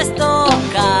debes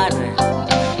tocar.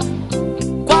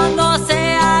 Cuando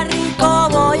sea rico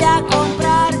voy a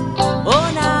comprar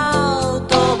un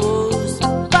autobús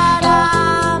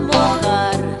para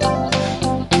mojar.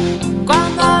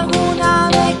 Cuando alguna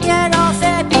vez quiero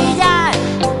cepillar,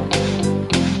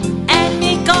 en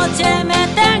mi coche me